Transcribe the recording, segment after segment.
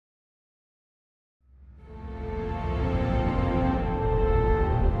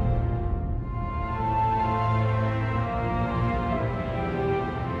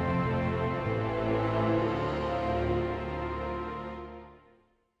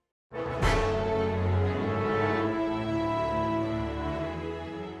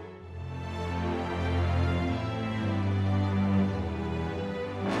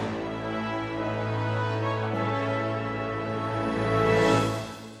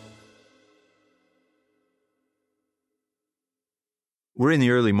We're in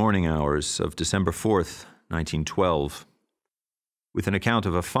the early morning hours of December 4th, 1912, with an account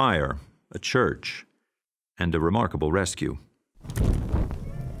of a fire, a church, and a remarkable rescue.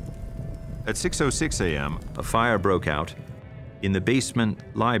 At 6:06 a.m., a fire broke out in the basement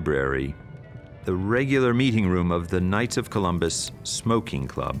library, the regular meeting room of the Knights of Columbus Smoking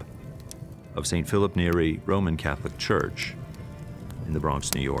Club of St. Philip Neri Roman Catholic Church in the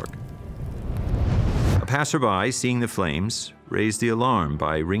Bronx, New York. A passerby, seeing the flames, raised the alarm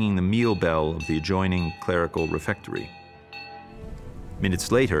by ringing the meal bell of the adjoining clerical refectory.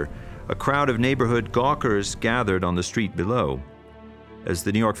 Minutes later, a crowd of neighborhood gawkers gathered on the street below as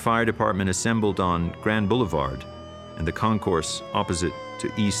the New York Fire Department assembled on Grand Boulevard and the concourse opposite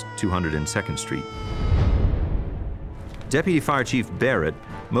to East 202nd Street. Deputy Fire Chief Barrett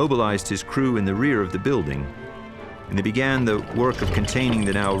mobilized his crew in the rear of the building, and they began the work of containing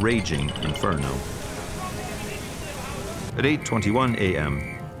the now raging inferno. At 8:21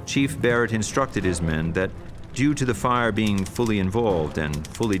 a.m., Chief Barrett instructed his men that, due to the fire being fully involved and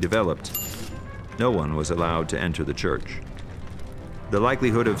fully developed, no one was allowed to enter the church. The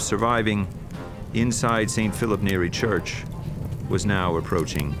likelihood of surviving inside St. Philip Neri Church was now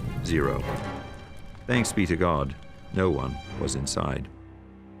approaching zero. Thanks be to God, no one was inside.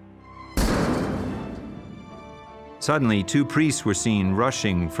 Suddenly, two priests were seen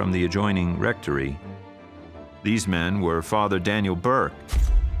rushing from the adjoining rectory. These men were Father Daniel Burke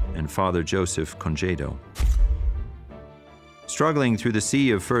and Father Joseph Congedo. Struggling through the sea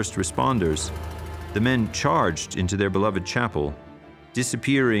of first responders, the men charged into their beloved chapel,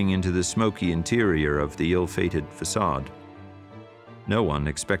 disappearing into the smoky interior of the ill-fated facade. No one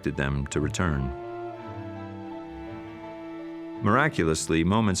expected them to return. Miraculously,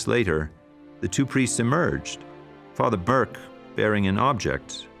 moments later, the two priests emerged, Father Burke bearing an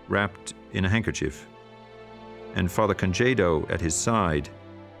object wrapped in a handkerchief, and Father Congedo at his side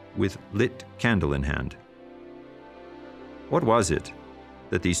with lit candle in hand. What was it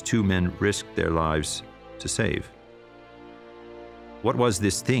that these two men risked their lives to save? What was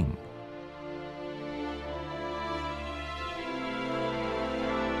this thing?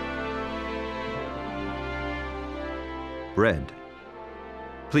 Bread.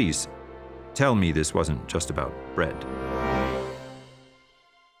 Please, tell me this wasn't just about bread.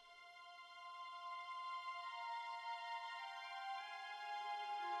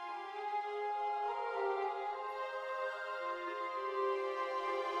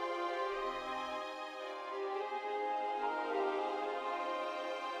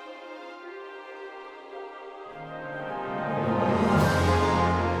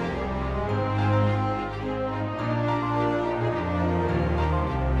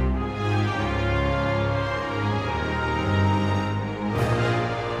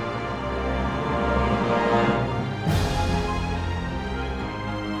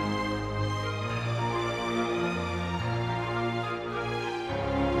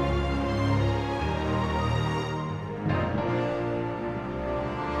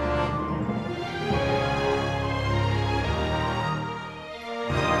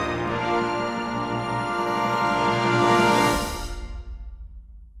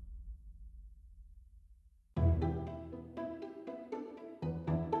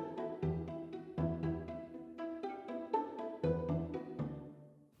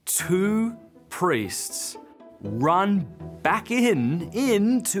 Two priests run back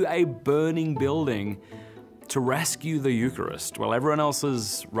into a burning building to rescue the Eucharist while everyone else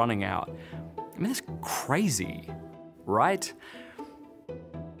is running out. I mean, that's crazy, right?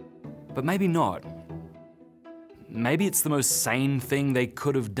 But maybe not. Maybe it's the most sane thing they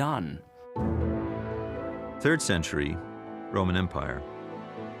could have done. 3rd century, Roman Empire.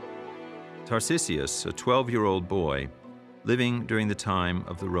 Tarcisius, a 12-year-old boy, living during the time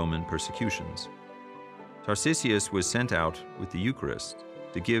of the Roman persecutions. Tarcisius was sent out with the Eucharist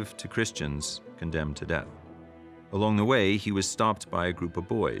to give to Christians condemned to death. Along the way, he was stopped by a group of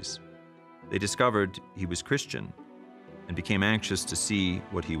boys. They discovered he was Christian and became anxious to see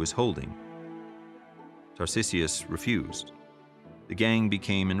what he was holding. Tarcisius refused. The gang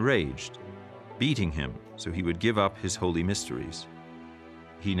became enraged, beating him so he would give up his holy mysteries.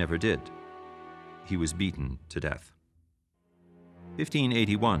 He never did. He was beaten to death.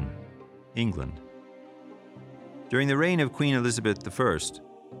 1581, England. During the reign of Queen Elizabeth I,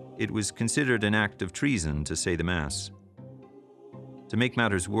 it was considered an act of treason to say the Mass. To make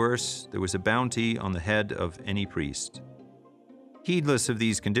matters worse, there was a bounty on the head of any priest. Heedless of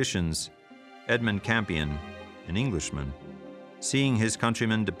these conditions, Edmund Campion, an Englishman, seeing his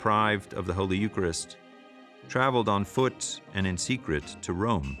countrymen deprived of the Holy Eucharist, traveled on foot and in secret to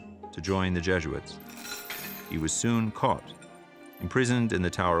Rome to join the Jesuits. He was soon caught imprisoned in the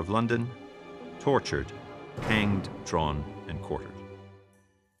Tower of London, tortured, hanged, drawn, and quartered.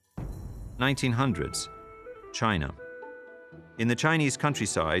 1900s, China. In the Chinese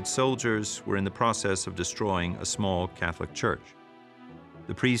countryside, soldiers were in the process of destroying a small Catholic church.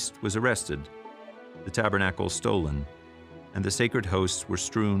 The priest was arrested, the tabernacle stolen, and the sacred hosts were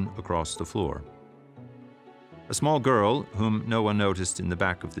strewn across the floor. A small girl, whom no one noticed in the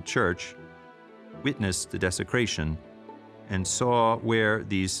back of the church, witnessed the desecration and saw where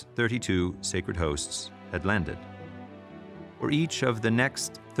these 32 sacred hosts had landed. For each of the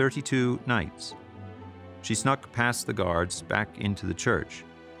next 32 nights, she snuck past the guards back into the church,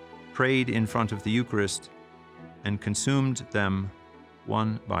 prayed in front of the Eucharist, and consumed them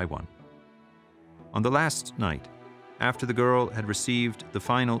one by one. On the last night, after the girl had received the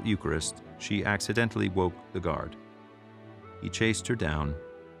final Eucharist, she accidentally woke the guard. He chased her down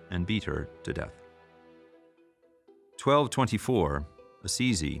and beat her to death. 1224,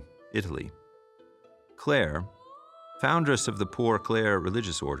 Assisi, Italy. Clare, foundress of the Poor Clare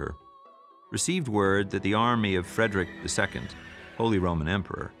religious order, received word that the army of Frederick II, Holy Roman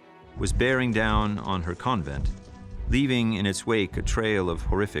Emperor, was bearing down on her convent, leaving in its wake a trail of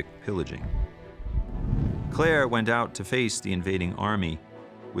horrific pillaging. Clare went out to face the invading army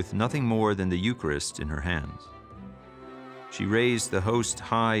with nothing more than the Eucharist in her hands. She raised the host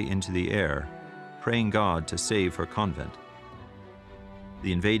high into the air, praying God to save her convent.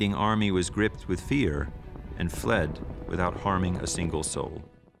 The invading army was gripped with fear and fled without harming a single soul.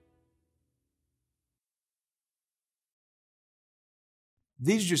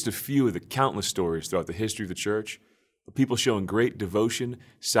 These are just a few of the countless stories throughout the history of the Church of people showing great devotion,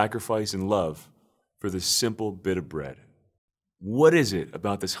 sacrifice, and love for this simple bit of bread. What is it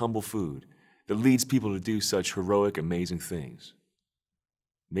about this humble food that leads people to do such heroic, amazing things?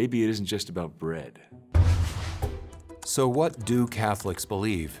 Maybe it isn't just about bread. So what do Catholics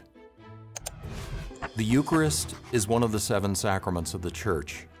believe? The Eucharist is one of the 7 sacraments of the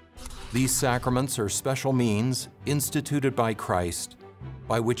Church. These sacraments are special means instituted by Christ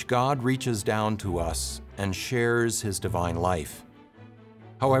by which God reaches down to us and shares His divine life.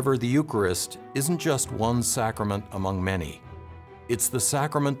 However, the Eucharist isn't just one sacrament among many. It's the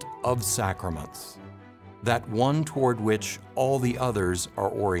sacrament of sacraments, that one toward which all the others are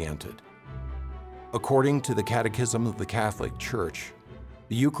oriented. According to the Catechism of the Catholic Church,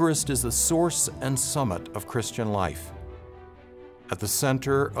 the Eucharist is the source and summit of Christian life. At the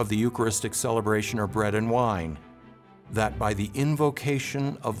center of the Eucharistic celebration are bread and wine, that by the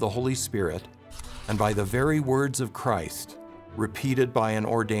invocation of the Holy Spirit and by the very words of Christ, repeated by an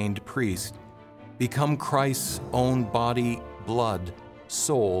ordained priest, become Christ's own body, blood,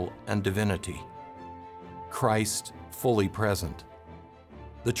 soul, and divinity. Christ fully present.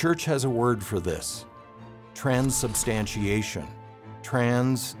 The Church has a word for this: transubstantiation.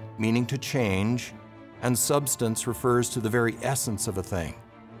 Trans meaning to change, and substance refers to the very essence of a thing,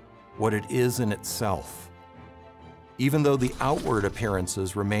 what it is in itself. Even though the outward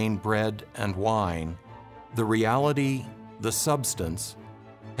appearances remain bread and wine, the reality, the substance,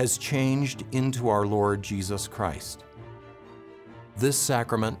 has changed into our Lord Jesus Christ. This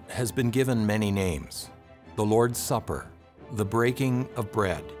sacrament has been given many names: the Lord's Supper, the breaking of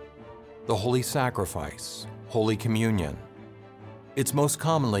bread, the Holy Sacrifice, Holy Communion. It's most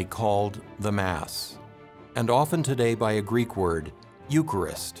commonly called the Mass, and often today by a Greek word,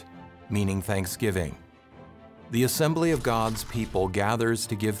 Eucharist, meaning thanksgiving. The assembly of God's people gathers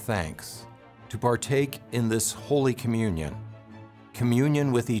to give thanks, to partake in this Holy Communion,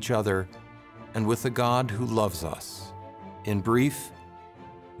 communion with each other and with the God who loves us. In brief,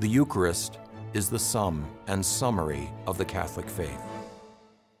 the Eucharist is the sum and summary of the Catholic faith.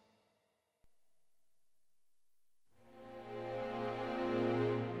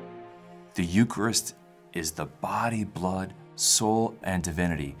 The Eucharist is the body, blood, soul, and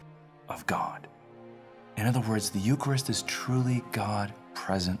divinity of God. In other words, the Eucharist is truly God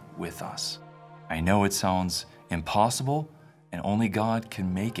present with us. I know it sounds impossible, and only God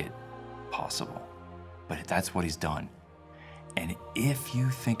can make it possible, but that's what He's done. And if you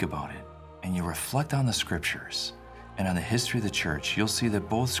think about it, and you reflect on the Scriptures and on the history of the Church, you'll see that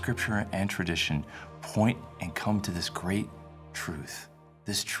both Scripture and tradition point and come to this great truth.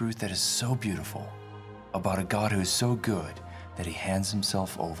 This truth that is so beautiful about a God who is so good that He hands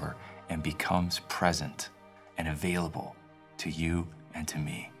Himself over and becomes present and available to you and to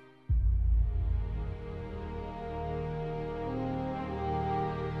me.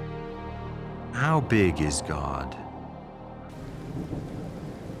 How big is God?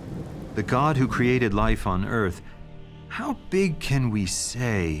 The God who created life on earth, how big can we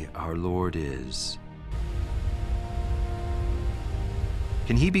say our Lord is?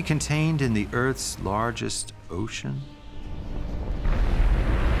 Can he be contained in the earth's largest ocean?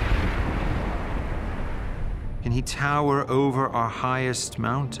 Can he tower over our highest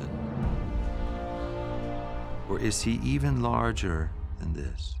mountain? Or is he even larger than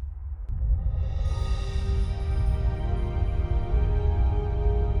this?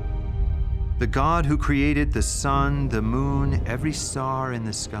 The God who created the sun, the moon, every star in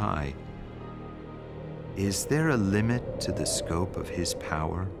the sky, is there a limit to the scope of his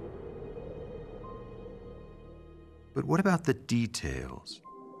power? But what about the details?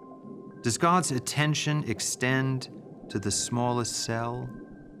 Does God's attention extend to the smallest cell,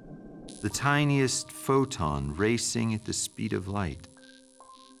 the tiniest photon racing at the speed of light,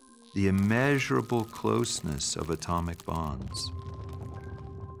 the immeasurable closeness of atomic bonds?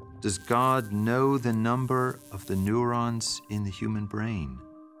 Does God know the number of the neurons in the human brain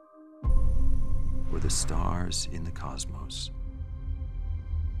or the stars in the cosmos?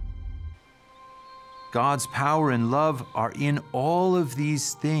 God's power and love are in all of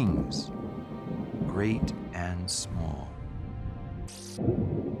these things, great and small.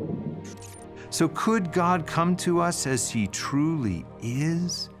 So could God come to us as he truly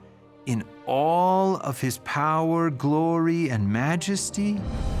is, in all of his power, glory, and majesty?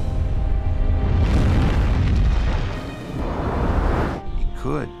 He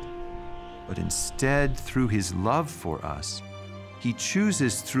could, but instead, through his love for us, he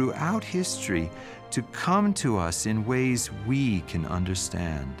chooses throughout history to come to us in ways we can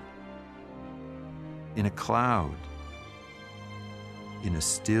understand. In a cloud, in a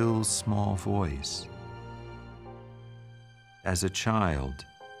still small voice, as a child,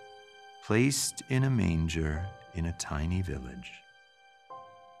 placed in a manger in a tiny village.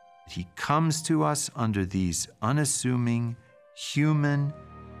 He comes to us under these unassuming, human,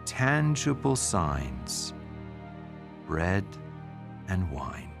 tangible signs: bread and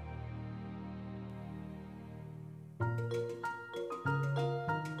wine.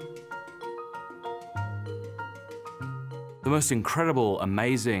 The most incredible,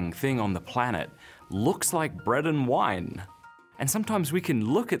 amazing thing on the planet looks like bread and wine. And sometimes we can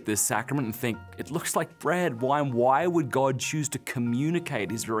look at this sacrament and think, it looks like bread, wine. Why would God choose to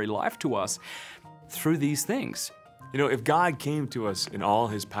communicate his very life to us through these things? You know, if God came to us in all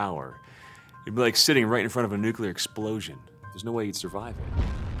his power, it'd be like sitting right in front of a nuclear explosion. There's no way he'd survive it.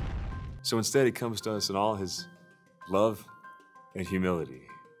 So instead, he comes to us in all his love and humility.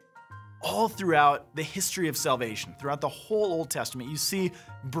 All throughout the history of salvation, throughout the whole Old Testament, you see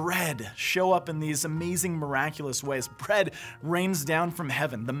bread show up in these amazing, miraculous ways. Bread rains down from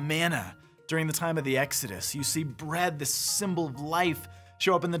heaven, the manna during the time of the Exodus. You see bread, this symbol of life,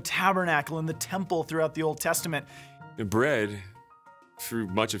 show up in the tabernacle and the temple throughout the Old Testament. And bread, through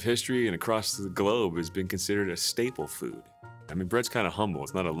much of history and across the globe, has been considered a staple food. I mean, bread's kind of humble.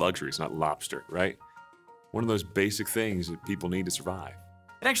 It's not a luxury. It's not lobster, right? One of those basic things that people need to survive.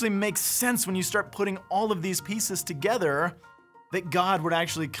 It actually makes sense when you start putting all of these pieces together that God would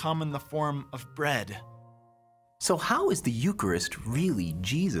actually come in the form of bread. So how is the Eucharist really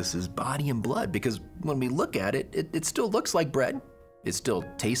Jesus' body and blood? Because when we look at it, it still looks like bread. It still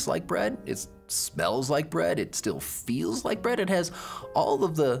tastes like bread. It smells like bread. It still feels like bread. It has all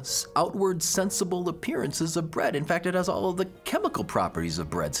of the outward sensible appearances of bread. In fact, it has all of the chemical properties of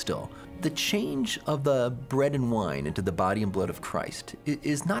bread still. The change of the bread and wine into the body and blood of Christ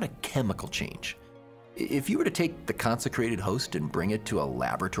is not a chemical change. If you were to take the consecrated host and bring it to a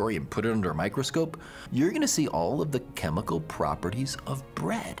laboratory and put it under a microscope, you're going to see all of the chemical properties of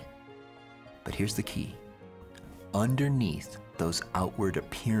bread. But here's the key. Underneath those outward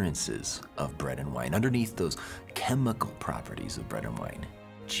appearances of bread and wine, underneath those chemical properties of bread and wine,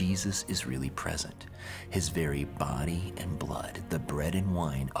 Jesus is really present. His very body and blood, the bread and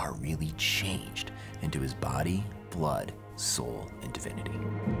wine, are really changed into his body, blood, soul, and divinity.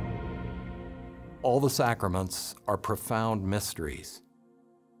 All the sacraments are profound mysteries,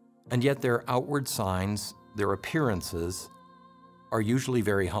 and yet their outward signs, their appearances, are usually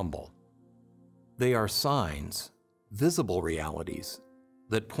very humble. They are signs, visible realities,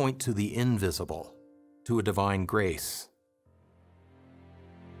 that point to the invisible, to a divine grace.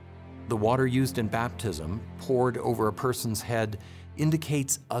 The water used in baptism, poured over a person's head,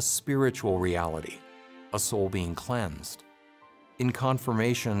 indicates a spiritual reality, a soul being cleansed. In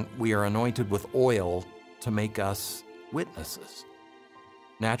confirmation, we are anointed with oil to make us witnesses.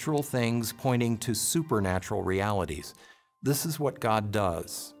 Natural things pointing to supernatural realities. This is what God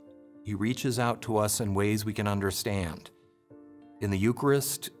does. He reaches out to us in ways we can understand. In the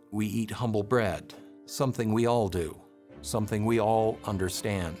Eucharist, we eat humble bread, something we all do, something we all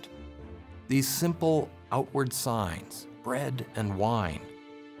understand. These simple outward signs, bread and wine,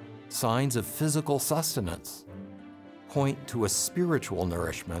 signs of physical sustenance, point to a spiritual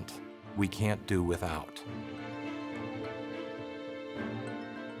nourishment we can't do without.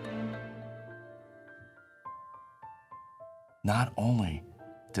 Not only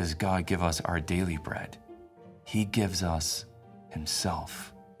does God give us our daily bread, He gives us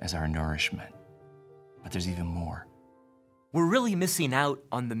Himself as our nourishment. But there's even more. We're really missing out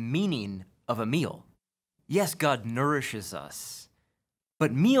on the meaning of a meal. Yes, God nourishes us,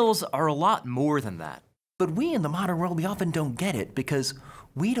 but meals are a lot more than that. But we in the modern world, we often don't get it because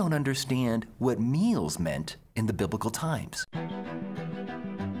we don't understand what meals meant in the biblical times.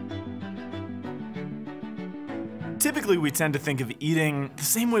 Typically, we tend to think of eating the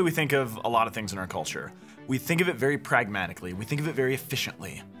same way we think of a lot of things in our culture. We think of it very pragmatically. We think of it very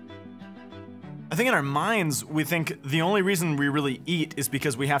efficiently. I think in our minds, we think the only reason we really eat is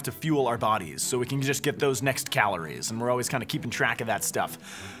because we have to fuel our bodies, so we can just get those next calories, and we're always kind of keeping track of that stuff,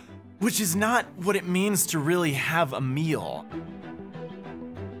 which is not what it means to really have a meal.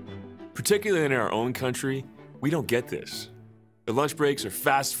 Particularly in our own country, we don't get this. The lunch breaks are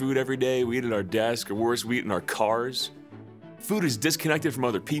fast food every day. We eat at our desk, or worse, we eat in our cars. Food is disconnected from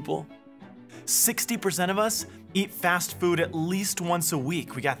other people. 60% of us eat fast food at least once a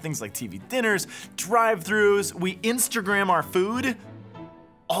week. We got things like TV dinners, drive-thrus, we Instagram our food.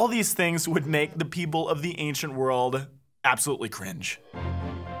 All these things would make the people of the ancient world absolutely cringe.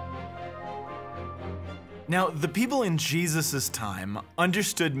 Now, the people in Jesus' time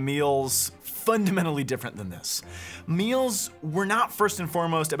understood meals fundamentally different than this. Meals were not first and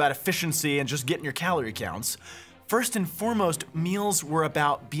foremost about efficiency and just getting your calorie counts. First and foremost, meals were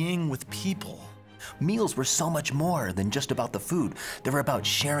about being with people. Meals were so much more than just about the food. They were about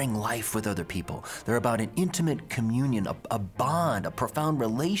sharing life with other people. They're about an intimate communion, a bond, a profound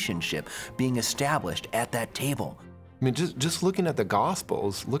relationship being established at that table. I mean, just looking at the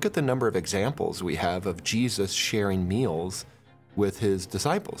Gospels, look at the number of examples we have of Jesus sharing meals with his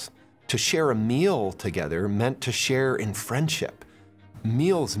disciples. To share a meal together meant to share in friendship.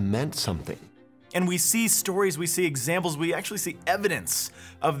 Meals meant something. And we see stories, we see examples, we actually see evidence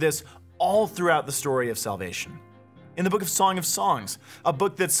of this all throughout the story of salvation. In the book of Song of Songs, a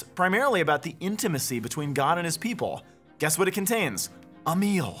book that's primarily about the intimacy between God and his people, guess what it contains? A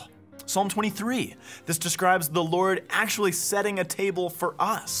meal. Psalm 23, this describes the Lord actually setting a table for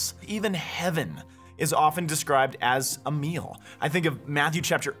us. Even heaven is often described as a meal. I think of Matthew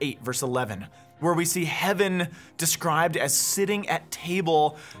chapter 8, verse 11, where we see heaven described as sitting at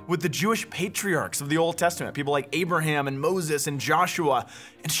table with the Jewish patriarchs of the Old Testament, people like Abraham and Moses and Joshua,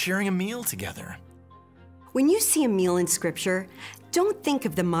 and sharing a meal together. When you see a meal in Scripture, don't think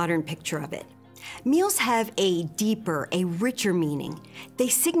of the modern picture of it. Meals have a deeper, a richer meaning. They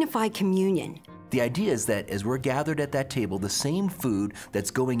signify communion. The idea is that as we're gathered at that table, the same food that's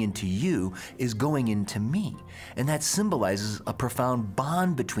going into you is going into me. And that symbolizes a profound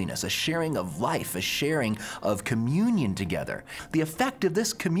bond between us, a sharing of life, a sharing of communion together. The effect of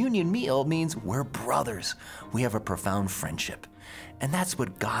this communion meal means we're brothers. We have a profound friendship. And that's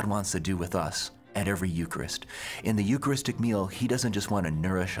what God wants to do with us at every Eucharist. In the Eucharistic meal, he doesn't just want to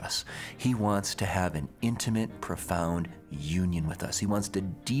nourish us. He wants to have an intimate, profound union with us. He wants to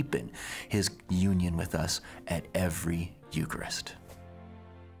deepen his union with us at every Eucharist.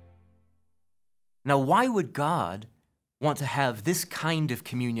 Now, why would God want to have this kind of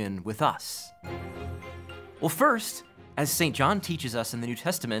communion with us? Well, first, as St. John teaches us in the New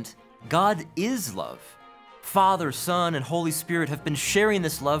Testament, God is love. Father, Son, and Holy Spirit have been sharing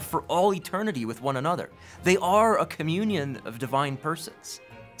this love for all eternity with one another. They are a communion of divine persons.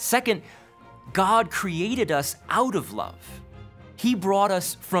 Second, God created us out of love. He brought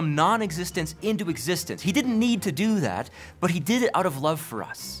us from non-existence into existence. He didn't need to do that, but he did it out of love for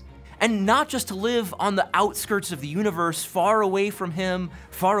us. And not just to live on the outskirts of the universe, far away from him,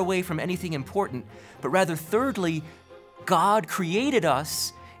 far away from anything important, but rather, thirdly, God created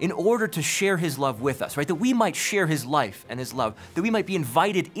us in order to share his love with us, right? That we might share his life and his love, that we might be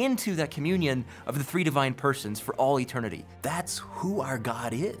invited into that communion of the three divine persons for all eternity. That's who our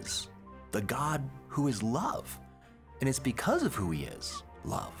God is, the God who is love. And it's because of who he is,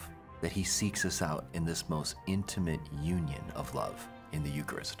 love, that he seeks us out in this most intimate union of love in the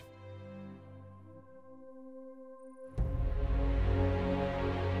Eucharist.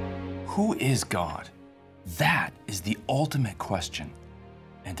 Who is God? That is the ultimate question.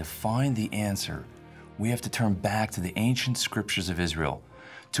 And to find the answer, we have to turn back to the ancient scriptures of Israel,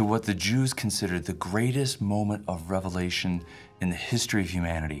 to what the Jews considered the greatest moment of revelation in the history of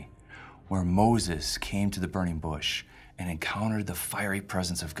humanity, where Moses came to the burning bush and encountered the fiery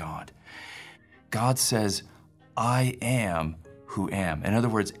presence of God. God says, "I am who am. In other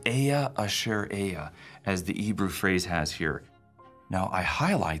words, Ea Asher Ea, as the Hebrew phrase has here. Now, I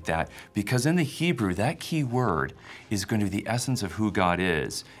highlight that because in the Hebrew, that key word is going to be the essence of who God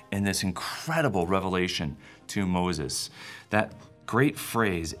is in this incredible revelation to Moses. That great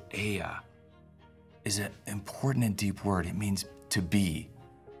phrase, Ea, is an important and deep word. It means to be.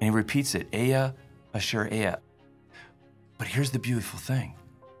 And he repeats it, Ea Asher Ea. But here's the beautiful thing.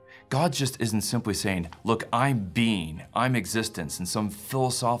 God just isn't simply saying, look, I'm being, I'm existence in some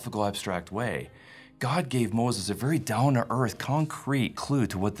philosophical, abstract way. God gave Moses a very down-to-earth, concrete clue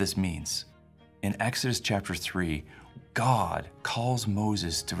to what this means. In Exodus chapter 3, God calls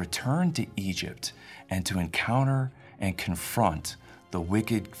Moses to return to Egypt and to encounter and confront the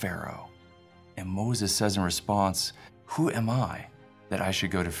wicked Pharaoh. And Moses says in response, who am I that I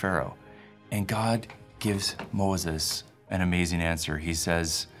should go to Pharaoh? And God gives Moses an amazing answer. He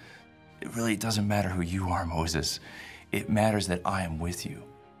says, it really doesn't matter who you are, Moses. It matters that I am with you.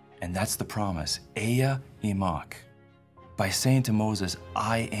 And that's the promise, Ea Imak. By saying to Moses,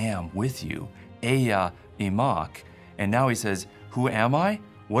 I am with you, Ea Imak. And now he says, who am I?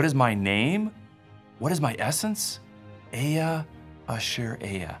 What is my name? What is my essence? Ea Asher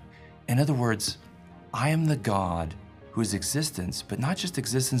Ea. In other words, I am the God who is existence, but not just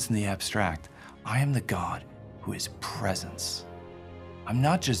existence in the abstract. I am the God who is presence. I'm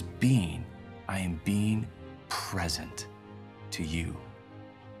not just being, I am being present to you.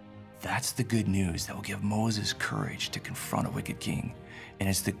 That's the good news that will give Moses courage to confront a wicked king. And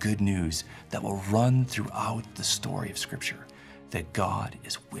it's the good news that will run throughout the story of Scripture, that God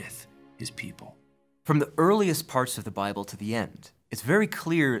is with his people. From the earliest parts of the Bible to the end, it's very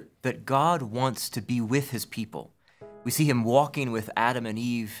clear that God wants to be with his people. We see him walking with Adam and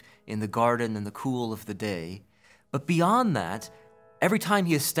Eve in the garden in the cool of the day. But beyond that, every time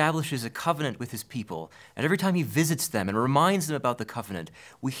he establishes a covenant with his people, and every time he visits them and reminds them about the covenant,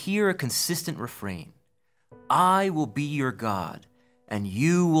 we hear a consistent refrain. I will be your God, and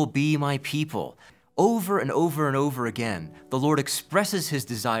you will be my people. Over and over and over again, the Lord expresses his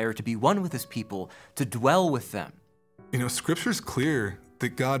desire to be one with his people, to dwell with them. You know, Scripture's clear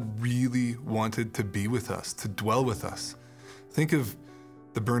that God really wanted to be with us, to dwell with us. Think of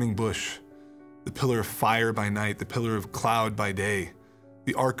the burning bush, the pillar of fire by night, the pillar of cloud by day,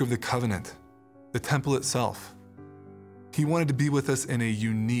 the Ark of the Covenant, the temple itself. He wanted to be with us in a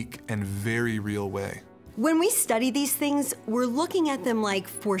unique and very real way. When we study these things, we're looking at them like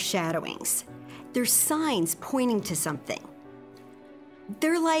foreshadowings. They're signs pointing to something.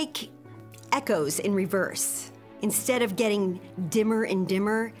 They're like echoes in reverse. Instead of getting dimmer and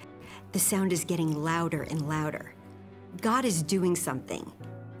dimmer, the sound is getting louder and louder. God is doing something.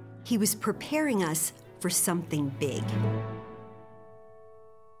 He was preparing us for something big.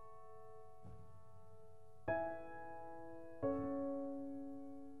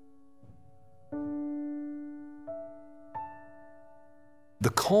 The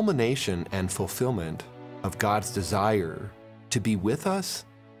culmination and fulfillment of God's desire to be with us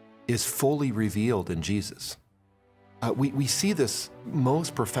is fully revealed in Jesus. We see this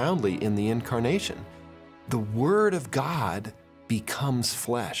most profoundly in the incarnation. The Word of God becomes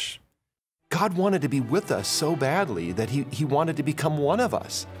flesh. God wanted to be with us so badly that he wanted to become one of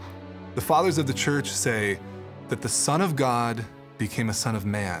us. The fathers of the church say that the Son of God became a son of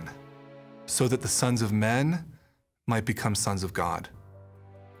man, so that the sons of men might become sons of God.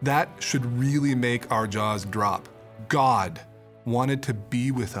 That should really make our jaws drop. God wanted to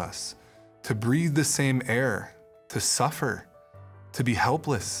be with us, to breathe the same air, to suffer, to be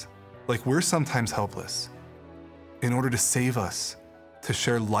helpless, like we're sometimes helpless, in order to save us, to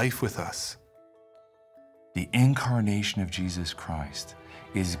share life with us. The incarnation of Jesus Christ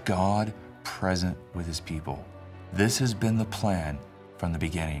is God present with his people. This has been the plan from the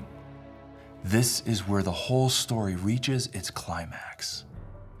beginning. This is where the whole story reaches its climax.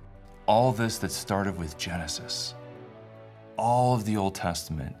 All this that started with Genesis, all of the Old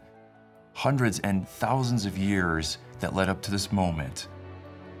Testament, hundreds and thousands of years that led up to this moment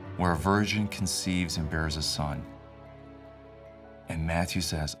where a virgin conceives and bears a son. And Matthew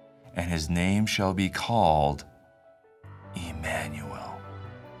says, and his name shall be called Emmanuel,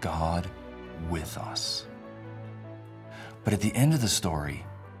 God with us. But at the end of the story,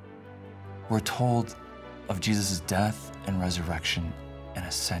 we're told of Jesus' death and resurrection and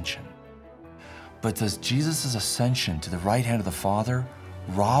ascension. But does Jesus' ascension to the right hand of the Father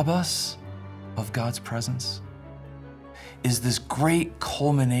rob us of God's presence? Is this great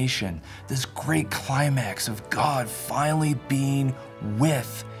culmination, this great climax of God finally being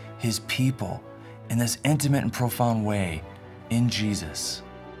with his people in this intimate and profound way in Jesus,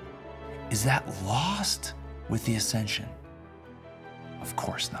 is that lost with the ascension? Of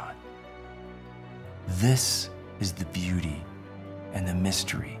course not. This is the beauty and the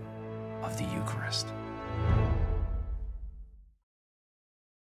mystery of the Eucharist.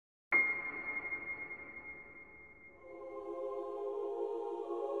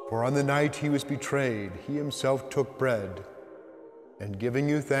 For on the night he was betrayed, he himself took bread, and giving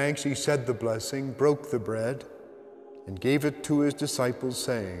you thanks, he said the blessing, broke the bread, and gave it to his disciples,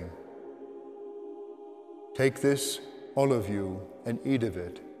 saying, "Take this, all of you, and eat of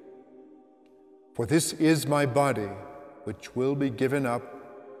it. For this is my body, which will be given up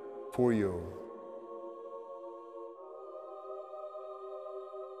for you."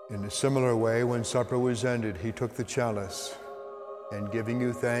 In a similar way, when supper was ended, he took the chalice, and giving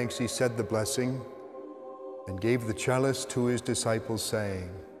you thanks, he said the blessing, and gave the chalice to his disciples, saying,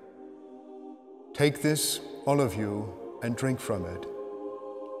 "Take this, all of you, and drink from it.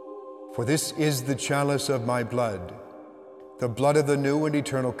 For this is the chalice of my blood, the blood of the new and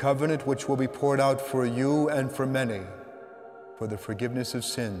eternal covenant, which will be poured out for you and for many, for the forgiveness of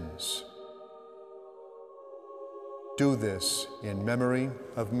sins. Do this in memory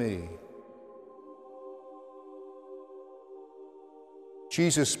of me."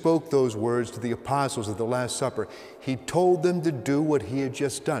 Jesus spoke those words to the apostles at the Last Supper. He told them to do what he had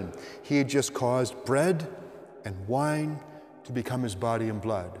just done. He had just caused bread and wine to become his body and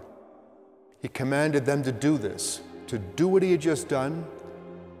blood. He commanded them to do this, to do what he had just done,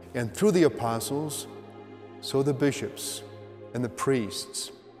 and through the apostles, so the bishops and the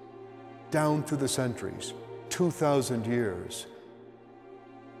priests, down through the centuries, 2,000 years.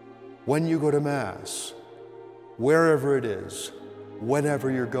 When you go to Mass, wherever it is, whenever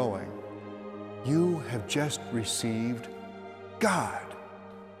you're going, you have just received God,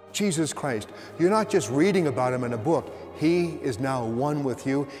 Jesus Christ. You're not just reading about him in a book. He is now one with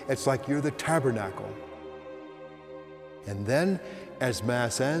you. It's like you're the tabernacle. And then, as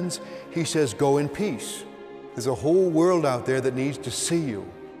Mass ends, he says, "Go in peace." There's a whole world out there that needs to see you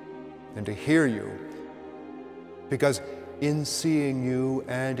and to hear you. Because in seeing you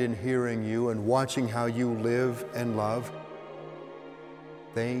and in hearing you and watching how you live and love,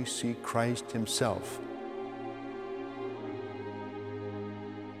 they see Christ himself.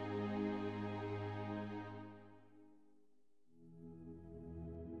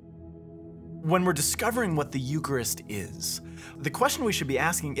 When we're discovering what the Eucharist is, the question we should be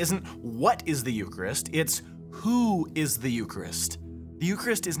asking isn't what is the Eucharist, it's who is the Eucharist? The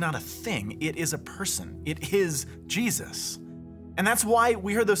Eucharist is not a thing, it is a person. It is Jesus. And that's why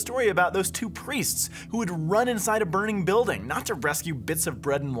we heard the story about those two priests who would run inside a burning building, not to rescue bits of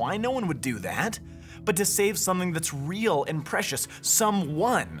bread and wine, no one would do that, but to save something that's real and precious,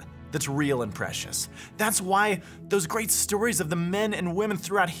 someone that's real and precious. That's why those great stories of the men and women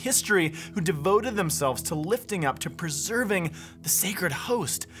throughout history who devoted themselves to lifting up, to preserving the sacred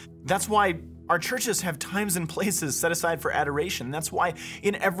host. That's why our churches have times and places set aside for adoration. That's why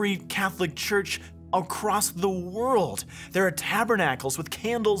in every Catholic church across the world, there are tabernacles with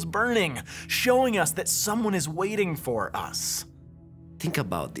candles burning, showing us that someone is waiting for us. Think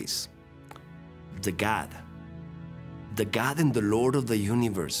about this. The God and the Lord of the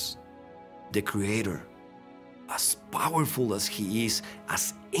universe, the Creator, as powerful as he is,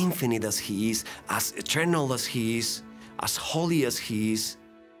 as infinite as he is, as eternal as he is, as holy as he is,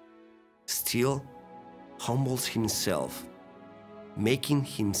 still humbles himself, making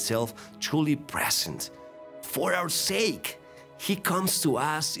himself truly present. For our sake, he comes to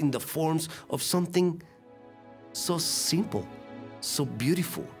us in the forms of something so simple, so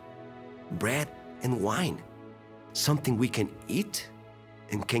beautiful, bread and wine, something we can eat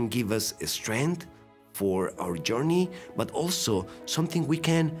and can give us strength for our journey, but also something we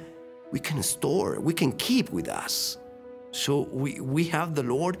can store, we can keep with us. So we have the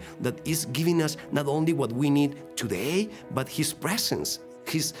Lord that is giving us not only what we need today, but his presence,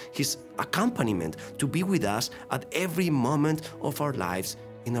 his accompaniment to be with us at every moment of our lives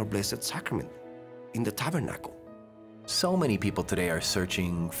in our Blessed Sacrament, in the tabernacle. So many people today are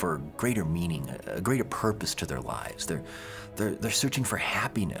searching for greater meaning, a greater purpose to their lives. They're searching for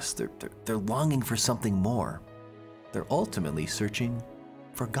happiness. They're longing for something more. They're ultimately searching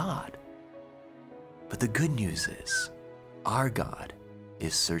for God. But the good news is, our God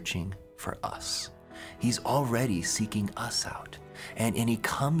is searching for us. He's already seeking us out, and he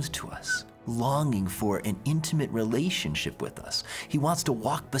comes to us longing for an intimate relationship with us. He wants to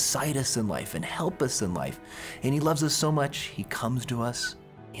walk beside us in life and help us in life, and he loves us so much, he comes to us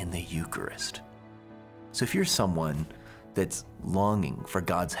in the Eucharist. So if you're someone that's longing for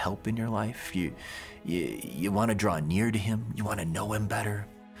God's help in your life, you want to draw near to him, you want to know him better,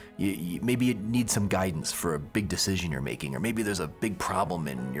 maybe you need some guidance for a big decision you're making, or maybe there's a big problem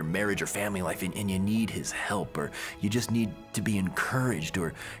in your marriage or family life and you need his help, or you just need to be encouraged,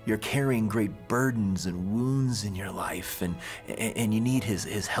 or you're carrying great burdens and wounds in your life and you need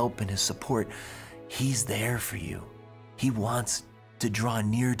his help and his support. He's there for you. He wants to draw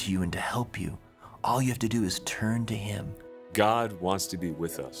near to you and to help you. All you have to do is turn to him. God wants to be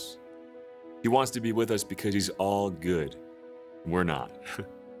with us. He wants to be with us because he's all good. We're not.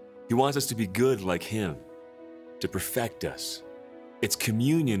 He wants us to be good like him, to perfect us. It's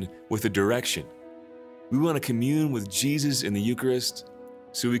communion with a direction. We want to commune with Jesus in the Eucharist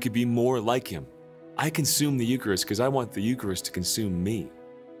so we could be more like him. I consume the Eucharist because I want the Eucharist to consume me.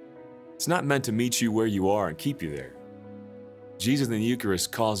 It's not meant to meet you where you are and keep you there. Jesus in the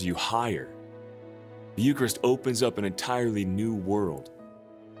Eucharist calls you higher. The Eucharist opens up an entirely new world.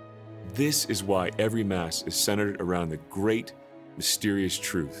 This is why every Mass is centered around the great, mysterious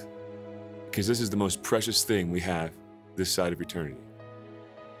truth, because this is the most precious thing we have this side of eternity.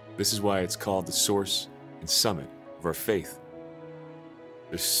 This is why it's called the source and summit of our faith.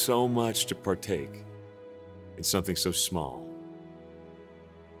 There's so much to partake in something so small.